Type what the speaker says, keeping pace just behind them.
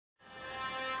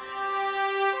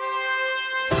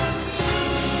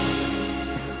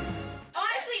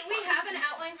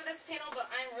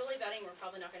I'm really betting we're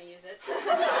probably not going to use it.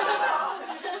 Probably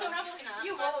not.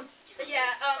 You won't.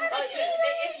 Yeah,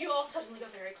 if you all suddenly go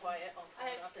very quiet, I'll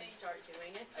come up and start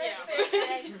doing it. Yeah.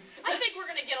 I think we're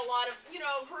going to get a lot of,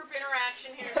 group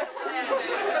interaction here. So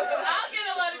I'll get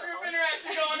a lot of group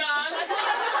interaction going on.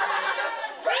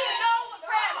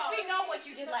 We know what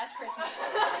you did last Christmas.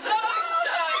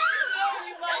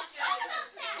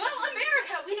 Well,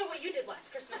 America, we know what you did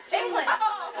last Christmas too. England.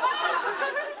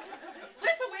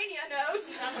 Lithuania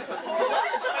knows.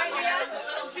 Lithuania knows a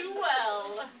little too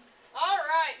well. All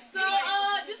right, so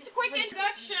just a quick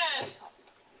introduction.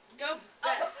 Go.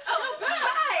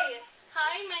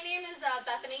 Hi, my name is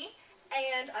Bethany,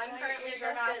 and I'm currently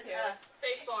dressed as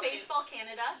Baseball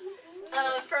Canada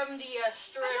from the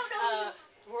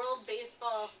World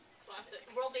Baseball Classic.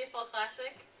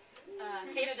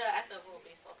 Canada at the World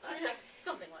Baseball Classic.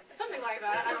 Something like that. Something like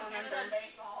that. I don't remember.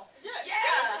 Baseball. Yeah.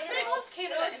 Baseball's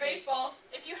Canada. It's baseball.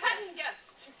 If you hadn't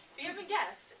guessed.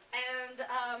 And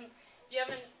you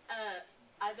haven't.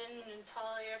 I've been in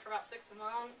Hetalia for about 6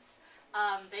 months.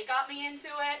 They got me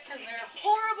into it because they're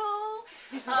horrible.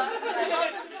 I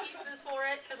love them to pieces for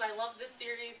it because I love this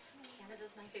series.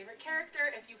 Canada's my favorite character.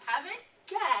 If you haven't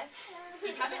guessed, if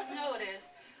you haven't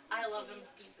noticed, I love them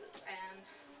to pieces. And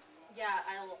yeah,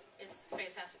 it's a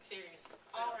fantastic series. So.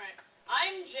 All right.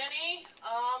 I'm Jenny.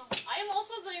 I am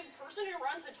also the person who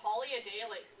runs Hetalia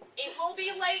Daily. It will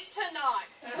be late tonight.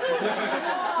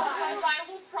 Because I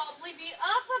will probably be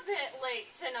up a bit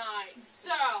late tonight.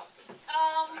 So,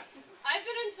 I've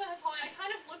been into Hetalia. I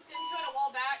kind of looked into it a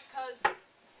while back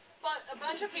but a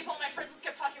bunch of people, my friends,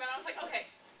 kept talking about it. I was like,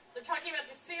 okay, they're talking about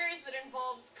this series that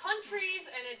involves countries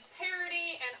and it's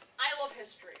parody, and I love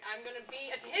history. I'm going to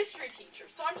be a history teacher.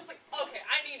 So I'm just like, okay,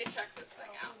 I need to check this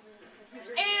thing out.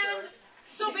 And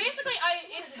so basically,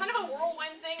 it's kind of a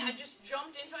whirlwind thing. I just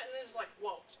jumped into it and it was like,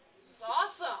 whoa, this is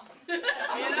awesome. And,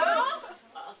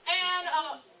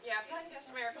 yeah, if you hadn't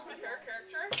guessed, America's my favorite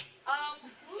character.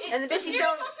 And the series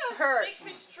don't also hurt. makes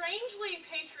me strangely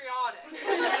patriotic. It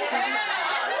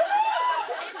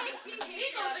makes me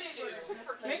patriotic too.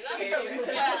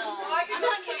 I'm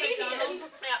not Canadian.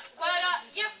 Yeah, but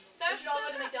yep, that's. We should all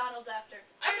go to McDonald's after.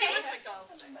 I already went to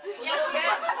McDonald's today.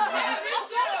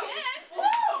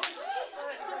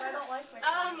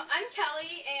 I'm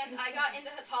Kelly, and I got into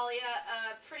Hetalia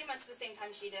pretty much the same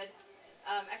time she did.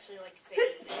 Actually, like, same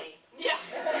day. Yeah.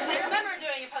 I remember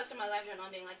doing a post in my live journal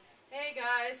and being like, hey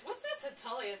guys, what's this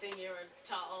Hetalia thing you were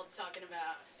all talking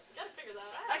about? Gotta figure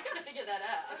that out. I gotta figure that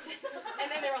out.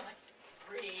 And then they were like,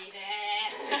 read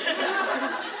it.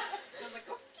 I was like,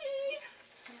 okay.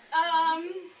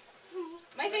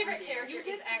 My favorite character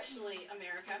is actually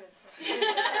America.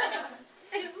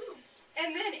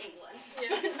 And then England.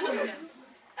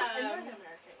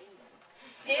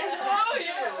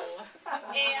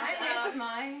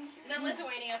 And then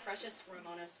Lithuania, freshest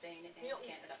Romano, Spain, and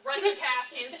Canada. Rest of the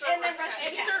cast, insert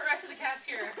rest of the cast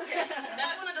here.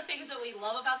 That's one of the things that we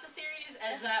love about the series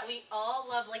is that we all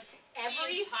love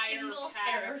every single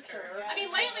character. I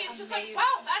mean, lately it's just like,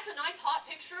 wow, that's a nice hot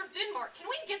picture of Denmark. Can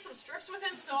we get some strips with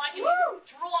him so I can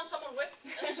just drool on someone with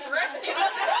a strip? You know?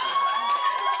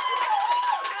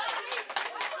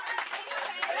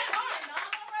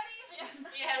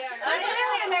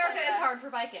 Apparently America is hard for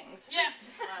Vikings. Yeah.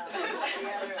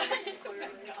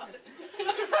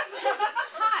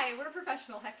 Hi, we're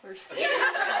professional hecklers. You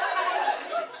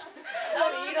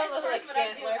don't look like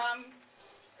Sandler.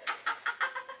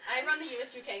 I run the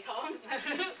US-UK column. I'm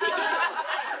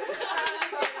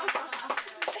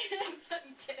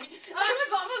kidding. I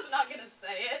was almost not going to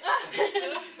say it.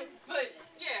 But,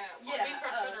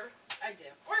 I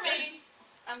do. Or me.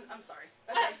 I'm sorry.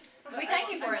 Okay. We thank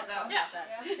you for it, though. Yeah.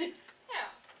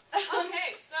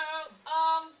 Okay, so,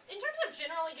 in terms of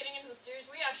generally getting into the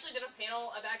series, we actually did a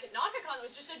panel back at NakaCon that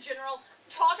was just a general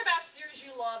talk about series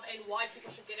you love and why people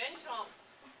should get into them.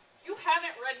 If you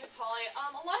haven't read Hetalia,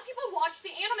 a lot of people watch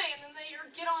the anime and then they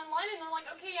get online and they're like,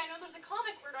 okay, I know there's a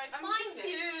comic, where do I find it? I'm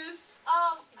confused.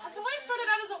 Hetalia started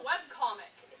out as a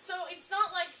webcomic, so it's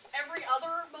not like every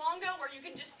other manga where you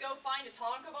can just go find a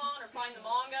tankobon or find the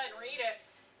manga and read it.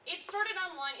 It started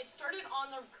online. It started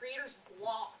on the creator's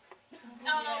blog.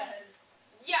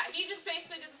 Yeah, he just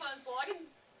basically did this on his blog, and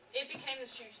it became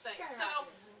this huge thing. So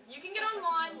you can get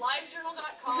online,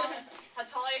 livejournal.com,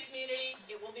 Hetalia community.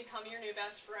 It will become your new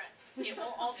best friend. It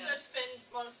will also spend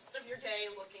most of your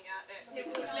day looking at it. They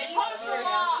post a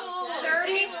lot.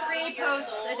 33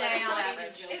 posts a day on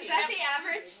average. Is that the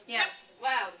average? Yeah.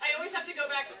 Wow. I always have to go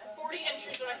back 40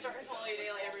 entries when I start Hetalia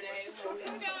Daily every day. Oh,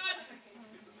 God.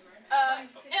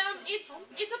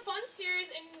 it's a fun series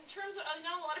in terms of, I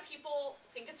know a lot of people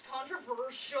think it's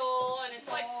controversial, and it's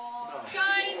like,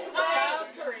 guys,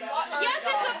 yes,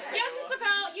 it's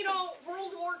about, you know,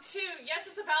 World War II. Yes,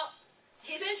 it's about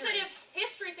sensitive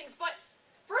history things, but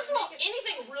first of all,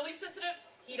 anything really sensitive,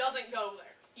 he doesn't go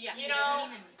there. Yeah. You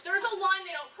know, there's a line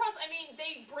they don't cross. I mean,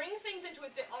 they bring things into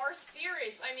it that are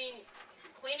serious. I mean,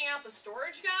 cleaning out the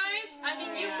storage, guys. I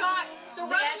mean, you've got the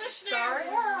Revolutionary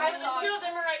War, and the two of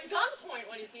them are at gunpoint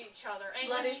with each other.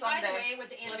 And By the way, with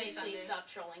the anime, please stop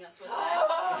trolling us with that.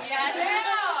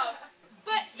 yeah.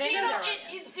 But, you know,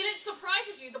 it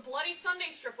surprises you, the Bloody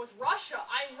Sunday strip with Russia.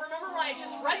 I remember when I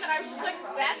just read that, I was just like,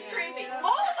 That's creepy. oh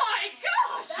my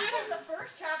gosh! That was the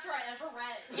first chapter I ever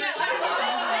read. Yeah,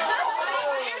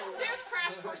 there's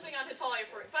crash coursing on Hetalia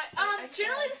for it. But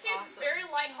generally the series is very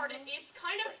lighthearted. It's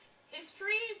kind of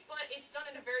history, but it's done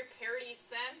in a very parody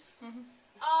sense.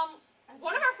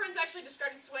 One of our friends actually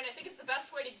described it this way, and I think it's the best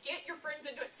way to get your friends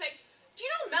into it. Say, do you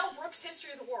know Mel Brooks'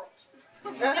 History of the World?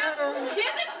 Now,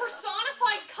 given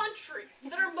personified countries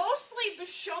that are mostly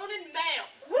Bishonen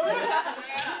males,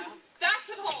 that's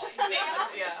Hetalia,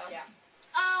 basically.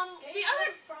 The other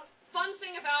fun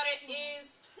thing about it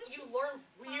is you learn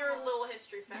weird little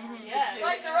history facts.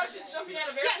 Like the Russians jumping out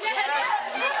of airplanes.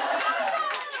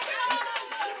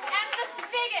 And the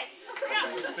spigots!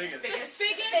 The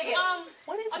spigots,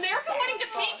 America wanting to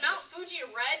paint Mount Fuji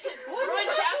red to ruin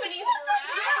Japanese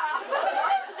morale.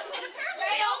 And apparently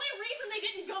the only reason they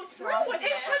didn't go through with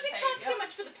It's it. because it costs too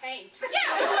much for the paint.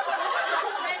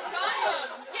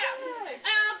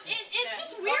 It's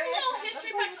just weird little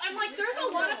history facts. I'm like, there's a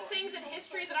lot of things in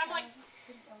history that I'm like,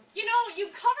 you know, you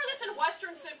cover this in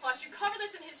Western Civ class, you cover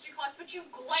this in history class, but you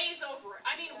glaze over it.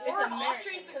 I mean, War of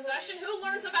Austrian Succession, who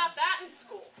learns about that in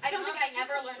school? I don't think I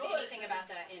ever learned anything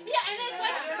about that in. Yeah, and it's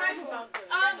like,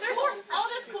 there's all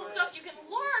this cool stuff you can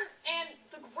learn, and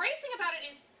the great thing about it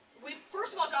is, we've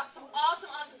first of all got some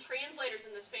awesome translators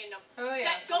in this fandom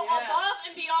that go above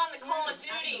and beyond the Call of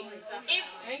Duty. If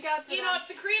you know,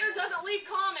 if the creator doesn't leave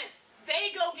comments,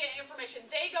 they go get information,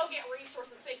 they go get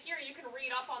resources, say, here, you can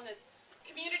read up on this.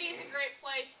 Community is a great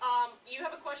place. You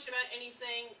have a question about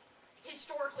anything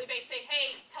historically based, say,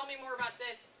 hey, tell me more about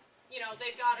this. You know,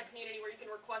 they've got a community where you can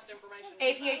request information.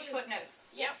 APH footnotes.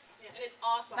 Yes, and it's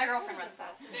awesome. My girlfriend runs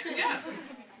that. There we go.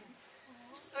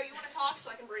 So you want to talk so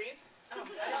I can breathe? I'm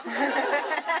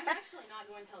actually not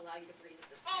going to allow you to breathe at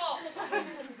this point. Oh, I'm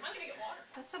going to get water.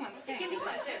 That's someone's thing. Give me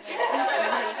some too.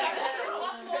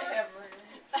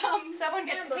 Someone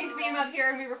get Pink Beam up here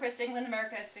and we request England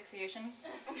America asphyxiation.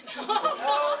 Alright,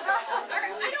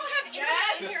 I don't have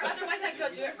internet in here, otherwise I'd go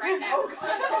do it right now.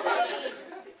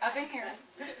 Up in here.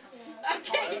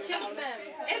 Okay.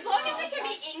 As long as it can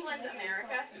be England,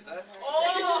 America. Is that?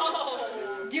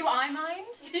 Oh! Do I mind?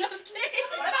 Okay.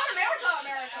 What about America?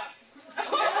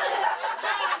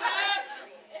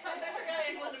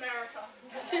 England, America.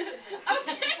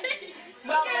 Okay.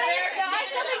 Well, I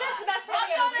still think that's the best thing.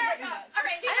 Russia, America.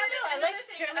 Alright, I don't know, I like another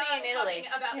thing Germany and Italy.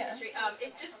 talking about history,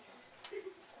 it's just,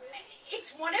 it's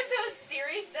one of those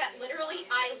series that literally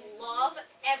I love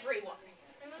everyone.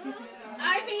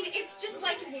 I mean, it's just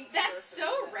like, that's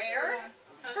so rare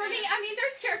for me. I mean,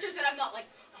 there's characters that I'm not like,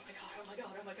 oh my god, oh my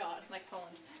god, oh my god. Like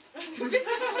Poland.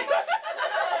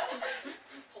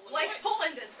 Like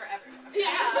Poland is for everyone.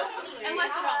 Yeah. Unless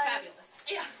they're all fabulous.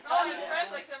 Yeah. Oh, and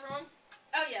France likes everyone.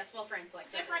 Oh yes, well France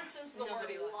likes everyone. Difference is the word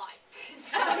like.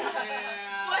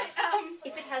 But,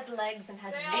 If it has legs and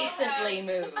has They all recently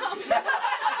moved.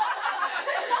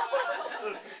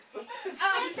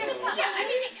 yeah, I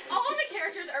mean, all the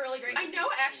characters are really great. I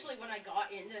know actually when I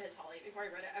got into Hetalia before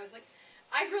I read it, I was like,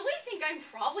 I really think I'm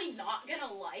probably not gonna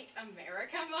like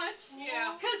America much.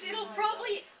 Yeah. Because it'll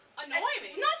probably Annoy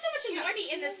me. not so much annoy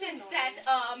me in the sense that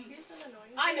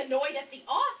I'm annoyed at the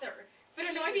author, but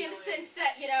annoy me in the sense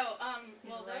that, you know,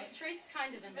 well, those traits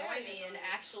kind of annoy me in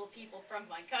actual people from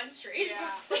my country.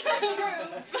 Yeah. But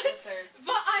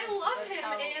I love him,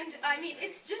 and I mean,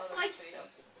 it's just like,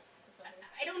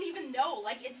 I don't even know,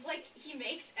 like, it's like he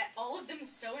makes all of them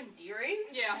so endearing.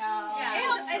 Yeah.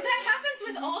 And that happens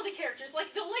with all the characters,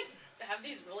 like, they'll, like, have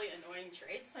these really annoying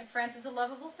traits. Like France is a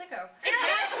lovable sicko.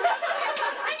 Exactly.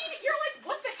 I mean, you're like,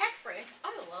 what the heck, France?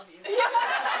 I love you. You're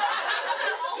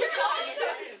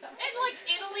awesome. And like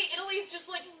Italy's just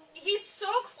like, he's so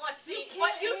klutzy,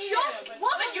 but you just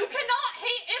love it. You cannot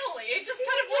hate Italy. It just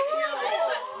kind of like, what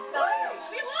is it?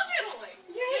 We love Italy.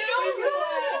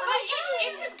 But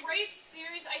it's a great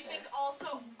series, I think.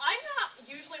 Also, I'm not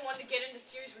usually one to get into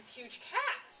series with huge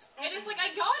casts, and it's like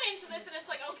I got into this, and it's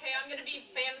like, okay, I'm gonna be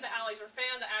fan of the Allies or fan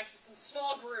of the Axis, in a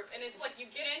small group, and it's like you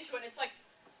get into it, and it's like,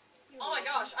 Oh my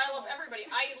gosh, I love everybody.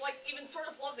 I like even sort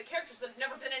of love the characters that have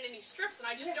never been in any strips, and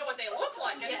I just know what they look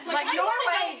like. And it's like I want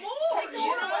to know more,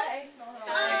 you know?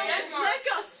 Like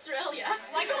Australia.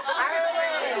 Like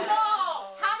Australia.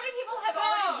 How many people have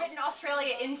already written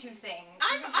Australia into things?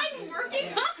 I'm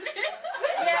working on this.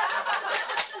 Yeah.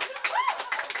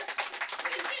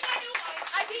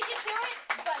 I beat you to it,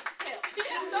 but still.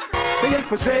 The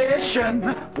Inquisition,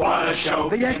 what a show,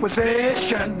 the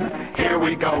Inquisition. Here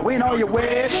we go, we know you're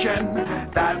wishing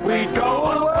that we'd go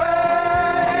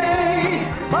away.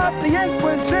 But the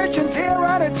Inquisition's here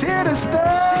and it's here to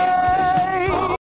stay.